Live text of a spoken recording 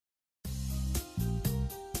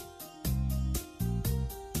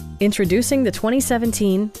Introducing the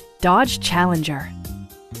 2017 Dodge Challenger.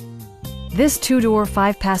 This two-door,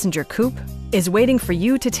 five-passenger coupe is waiting for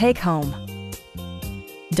you to take home.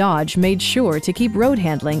 Dodge made sure to keep road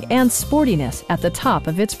handling and sportiness at the top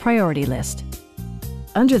of its priority list.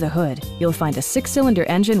 Under the hood, you'll find a six-cylinder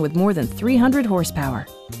engine with more than 300 horsepower.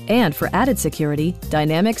 And for added security,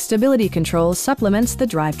 dynamic stability control supplements the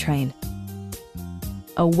drivetrain.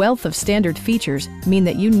 A wealth of standard features mean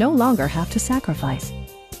that you no longer have to sacrifice,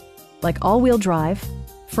 like all-wheel drive,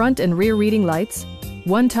 front and rear reading lights,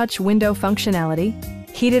 one-touch window functionality,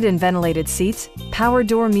 heated and ventilated seats, power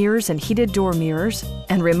door mirrors and heated door mirrors,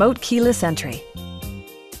 and remote keyless entry.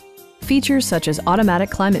 Features such as automatic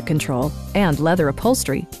climate control and leather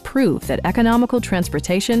upholstery prove that economical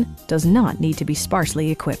transportation does not need to be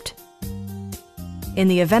sparsely equipped. In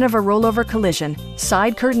the event of a rollover collision,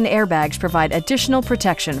 side curtain airbags provide additional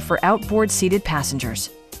protection for outboard seated passengers.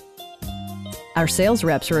 Our sales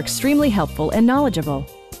reps are extremely helpful and knowledgeable.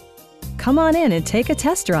 Come on in and take a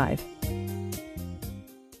test drive.